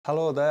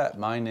Hello there,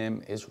 my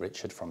name is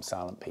Richard from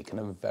Silent Peak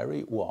and a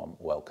very warm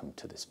welcome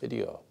to this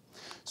video.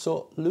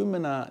 So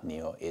Luminar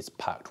Neo is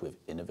packed with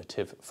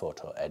innovative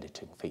photo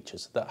editing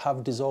features that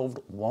have dissolved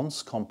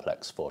once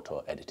complex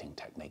photo editing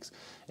techniques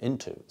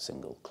into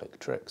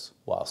single-click tricks.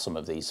 While some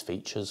of these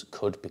features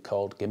could be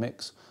called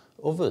gimmicks,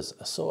 others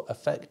are so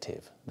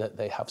effective that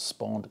they have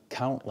spawned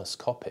countless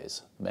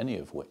copies, many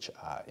of which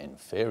are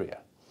inferior.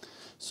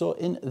 So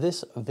in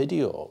this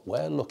video,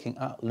 we're looking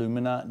at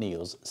Luminar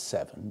Neo's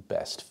 7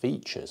 best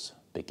features,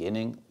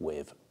 beginning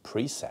with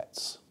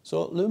presets.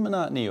 So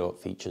Luminar Neo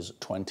features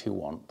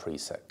 21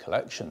 preset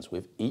collections,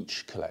 with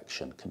each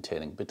collection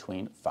containing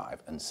between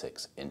 5 and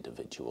 6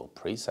 individual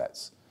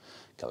presets.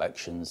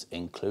 Collections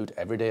include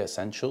everyday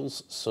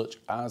essentials such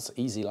as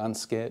easy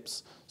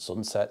landscapes,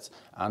 sunsets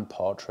and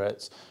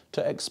portraits,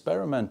 to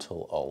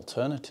experimental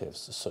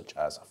alternatives such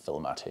as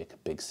Filmatic,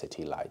 big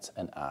city lights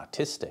and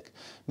artistic,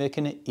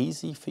 making it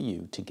easy for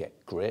you to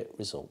get great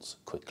results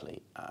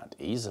quickly and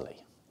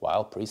easily.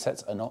 While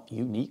presets are not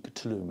unique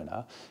to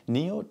Luminar,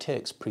 Neo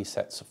takes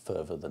presets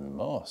further than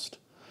most.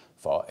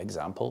 For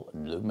example,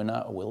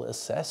 Luminar will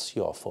assess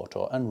your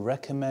photo and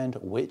recommend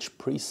which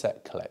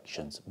preset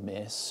collections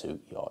may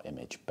suit your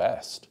image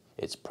best.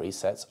 Its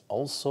presets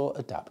also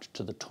adapt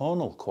to the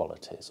tonal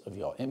qualities of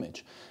your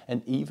image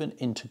and even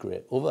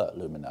integrate other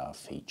Luminar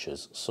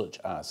features such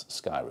as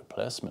sky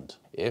replacement.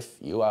 If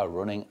you are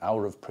running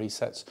out of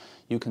presets,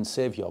 you can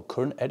save your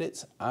current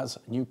edits as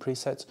new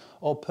presets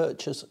or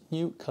purchase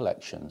new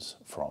collections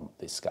from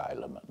the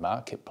Skyrim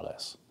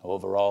marketplace.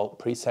 Overall,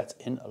 presets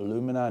in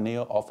Luminar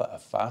Neo offer a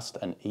fast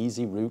and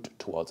easy route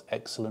towards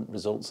excellent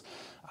results,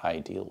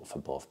 ideal for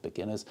both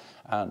beginners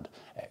and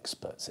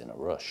experts in a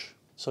rush.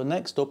 So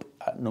next up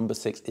at number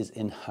 6 is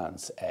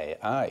Enhance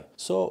AI.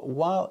 So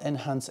while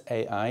Enhance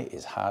AI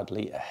is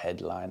hardly a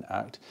headline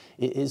act,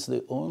 it is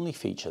the only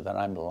feature that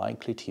I'm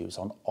likely to use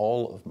on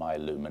all of my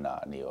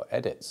Luminar Neo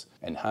edits.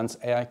 Enhance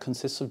AI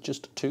consists of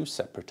just 2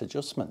 separate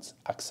adjustments,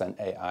 Accent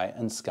AI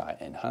and Sky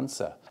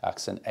Enhancer.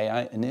 Accent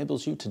AI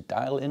enables you to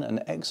dial in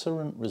an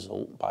excellent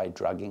result by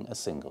dragging a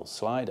single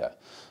slider.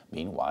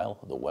 Meanwhile,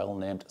 the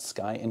well-named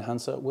Sky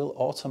Enhancer will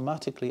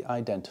automatically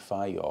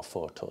identify your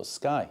photo's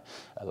sky,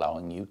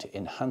 allowing you to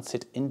enhance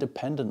it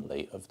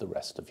independently of the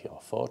rest of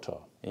your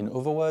photo. In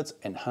other words,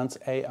 Enhance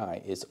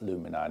AI is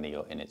Luminar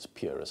Neo in its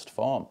purest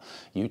form,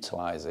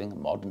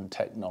 utilizing modern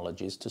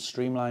technologies to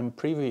streamline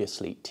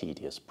previously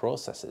tedious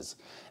processes,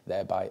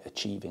 thereby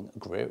achieving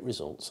great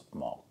results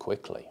more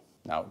quickly.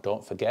 Now,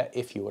 don't forget,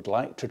 if you would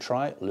like to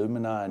try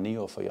Luminar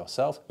Neo for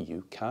yourself,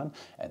 you can,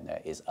 and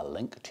there is a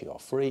link to your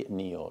free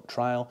Neo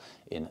trial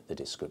in the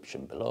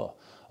description below.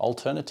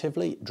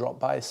 Alternatively, drop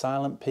by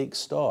Silent Peak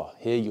store.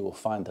 Here you will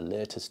find the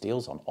latest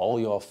deals on all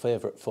your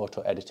favorite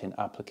photo editing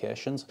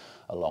applications,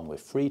 along with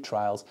free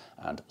trials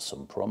and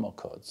some promo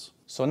codes.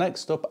 So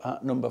next up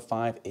at number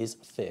 5 is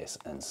Face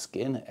and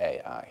Skin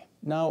AI.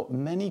 Now,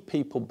 many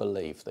people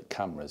believe that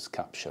cameras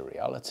capture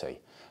reality.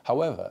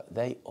 However,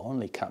 they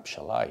only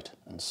capture light,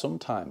 and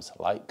sometimes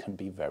light can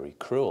be very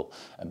cruel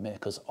and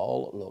make us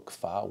all look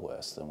far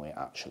worse than we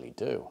actually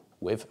do.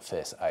 With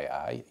Face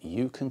AI,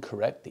 you can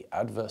correct the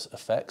adverse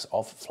effects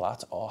of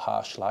flat or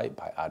harsh light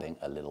by adding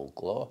a little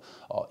glow,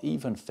 or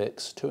even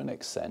fix, to an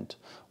extent,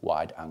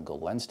 wide-angle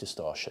lens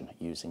distortion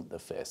using the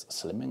face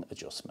slimming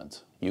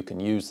adjustment. You can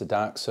use the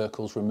dark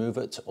circles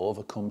remover to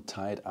overcome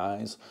tired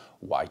eyes,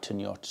 whiten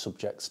your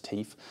subject's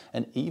teeth,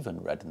 and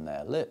even redden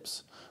their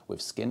lips.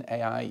 With Skin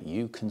AI,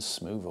 you can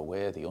smooth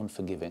away the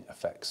unforgiving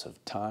effects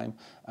of time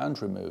and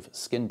remove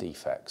skin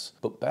defects.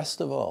 But best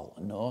of all,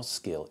 no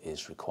skill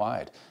is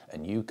required,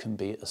 and you can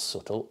be as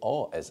subtle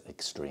or as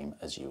extreme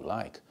as you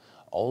like.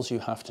 All you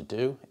have to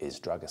do is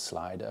drag a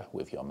slider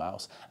with your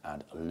mouse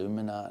and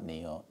Luminar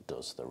Neo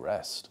does the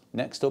rest.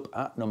 Next up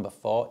at number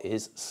 4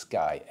 is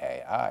Sky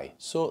AI.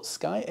 So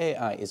Sky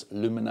AI is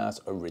Luminar's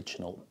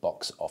original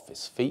box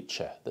office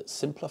feature that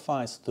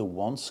simplifies the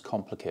once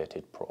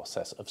complicated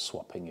process of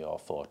swapping your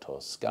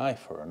photo's sky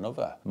for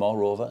another.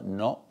 Moreover,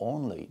 not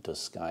only does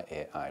Sky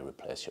AI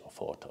replace your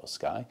photo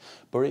sky,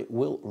 but it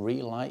will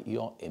relight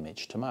your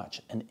image to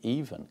match and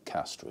even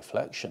cast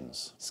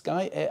reflections.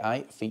 Sky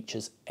AI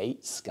features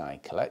 8 sky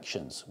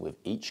collections, with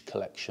each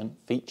collection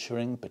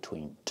featuring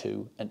between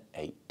 2 and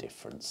 8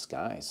 different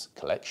skies.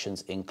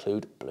 Collections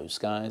include blue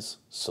skies,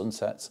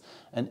 sunsets,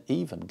 and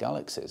even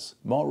galaxies.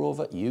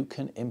 Moreover, you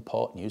can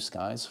import new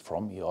skies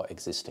from your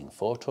existing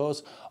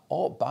photos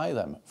or buy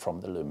them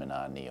from the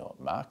Luminar Neo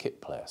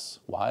marketplace.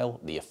 While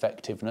the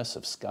effectiveness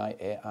of Sky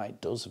AI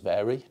does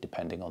vary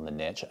depending on the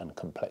nature and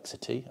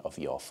complexity of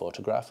your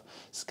photograph,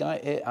 Sky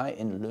AI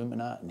in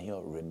Luminar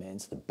Neo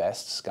remains the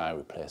best sky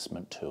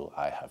replacement tool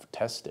I have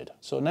tested.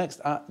 So next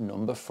at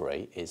number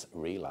 3 is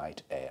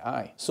Relight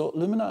AI. So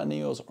Luminar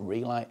Neo's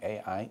Relight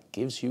AI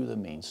gives you the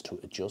means to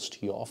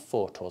adjust your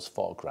photo's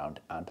foreground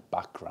and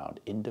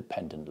background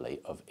independently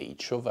of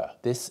each other.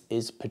 This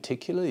is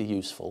particularly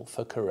useful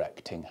for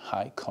correcting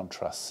high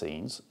contrast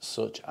scenes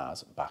such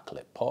as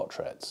backlit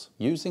portraits.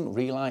 Using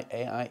Relight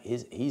AI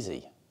is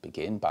easy.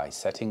 Begin by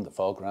setting the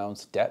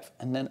foreground's depth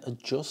and then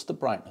adjust the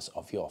brightness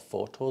of your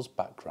photo's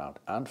background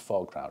and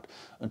foreground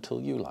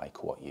until you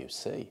like what you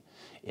see.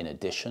 In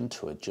addition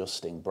to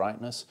adjusting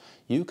brightness,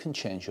 you can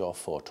change your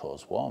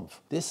photo's warmth.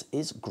 This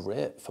is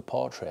great for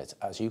portraits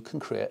as you can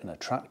create an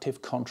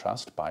attractive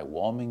contrast by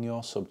warming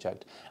your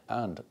subject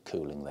and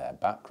cooling their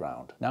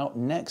background. Now,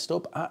 next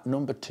up at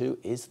number 2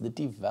 is the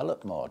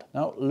develop mode.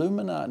 Now,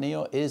 Luminar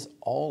Neo is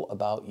all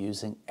about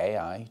using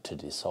AI to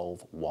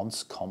dissolve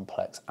once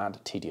complex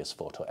and tedious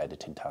photo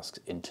editing tasks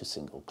into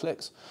single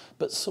clicks,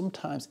 but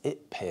sometimes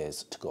it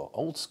pays to go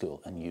old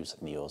school and use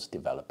Neo's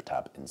develop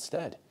tab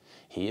instead.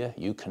 Here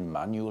you can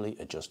manually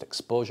adjust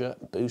exposure,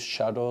 boost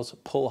shadows,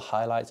 pull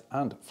highlights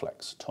and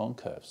flex tone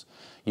curves.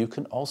 You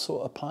can also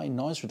apply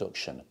noise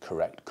reduction,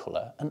 correct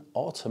colour and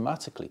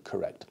automatically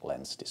correct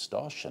lens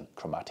distortion,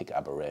 chromatic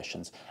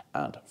aberrations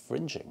and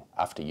fringing.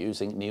 After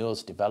using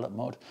Neo's develop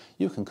mode,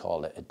 you can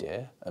call it a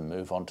day and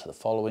move on to the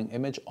following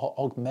image or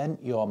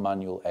augment your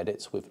manual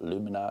edits with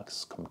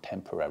Luminar's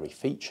contemporary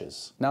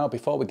features. Now,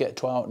 before we get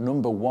to our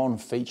number 1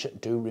 feature,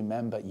 do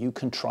remember you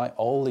can try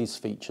all these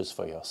features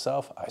for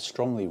yourself. I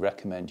strongly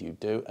recommend you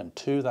do, and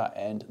to that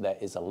end there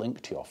is a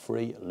link to your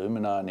free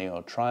Luminar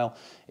Neo trial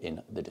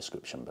in the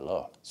description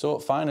below. So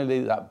finally,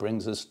 that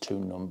brings us to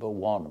number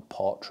 1,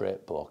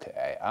 Portrait Bokeh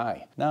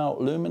AI. Now,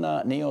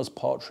 Luminar Neo's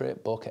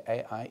Portrait Bokeh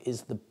AI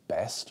is the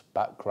best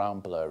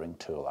background blurring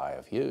tool I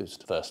have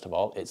used. First of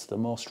all, it's the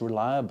most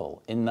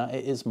reliable in that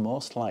it is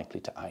most likely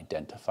to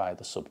identify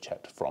the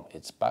subject from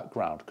its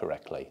background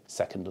correctly.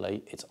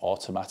 Secondly, its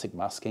automatic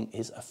masking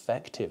is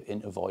effective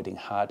in avoiding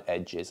hard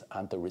edges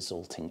and the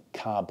resulting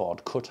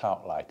cardboard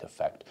cutout-like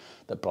effect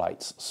that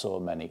blights so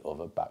many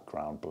other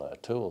background blur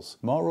tools.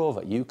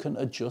 Moreover, you can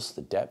adjust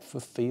the depth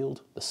of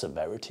field, the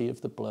severity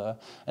of the blur,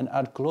 and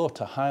add glow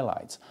to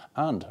highlights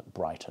and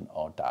brighten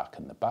or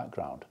darken the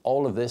background.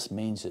 All of this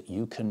means that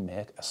you can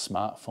make a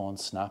smartphone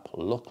snap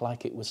look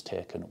like it was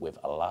taken with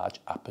a large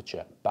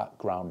aperture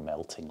background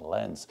melting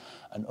lens.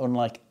 And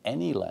unlike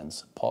any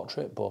lens,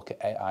 Portrait Bokeh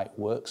AI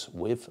works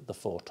with the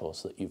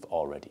photos that you've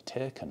already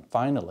taken.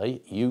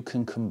 Finally, you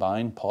can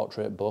combine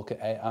Portrait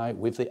Bokeh AI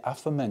with the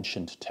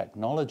aforementioned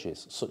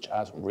technologies such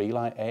as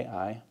Relight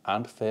AI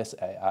and Face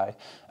AI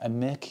and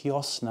make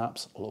your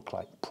snaps look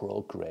like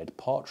pro-grade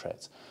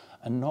portraits.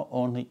 And not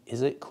only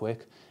is it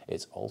quick,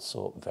 it's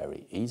also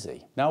very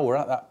easy. Now we're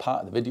at that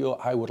part of the video,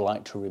 I would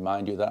like to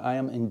remind you that I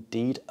am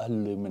indeed a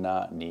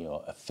Luminar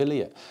Neo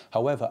affiliate.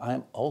 However, I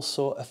am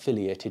also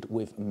affiliated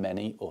with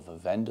many other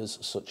vendors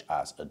such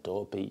as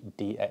Adobe,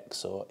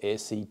 DxO,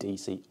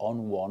 AC/DC,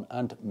 On1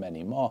 and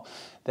many more.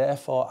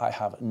 Therefore, I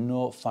have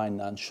no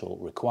financial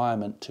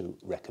requirement to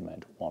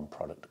recommend one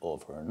product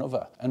over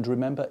another. And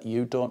remember,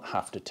 you don't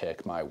have to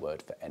take my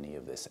word for any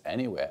of this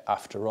anyway.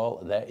 After all,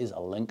 there is a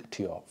link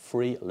to your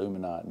free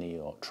Luminar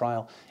Neo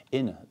trial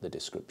in the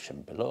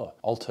description below.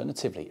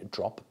 Alternatively,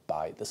 drop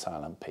by the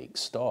Silent Peak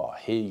store.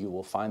 Here you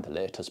will find the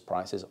latest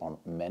prices on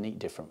many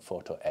different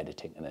photo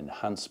editing and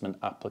enhancement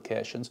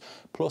applications,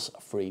 plus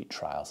free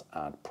trials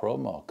and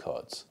promo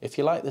codes. If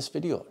you like this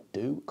video,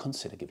 do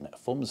consider giving it a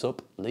thumbs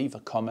up, leave a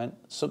comment,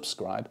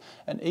 subscribe,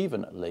 and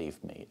even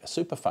leave me a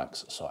super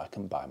thanks so I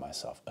can buy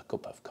myself a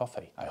cup of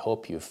coffee. I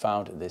hope you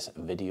found this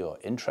video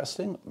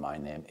interesting. My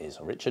name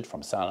is Richard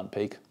from Silent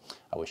Peak.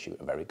 I wish you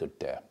a very good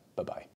day. Bye-bye.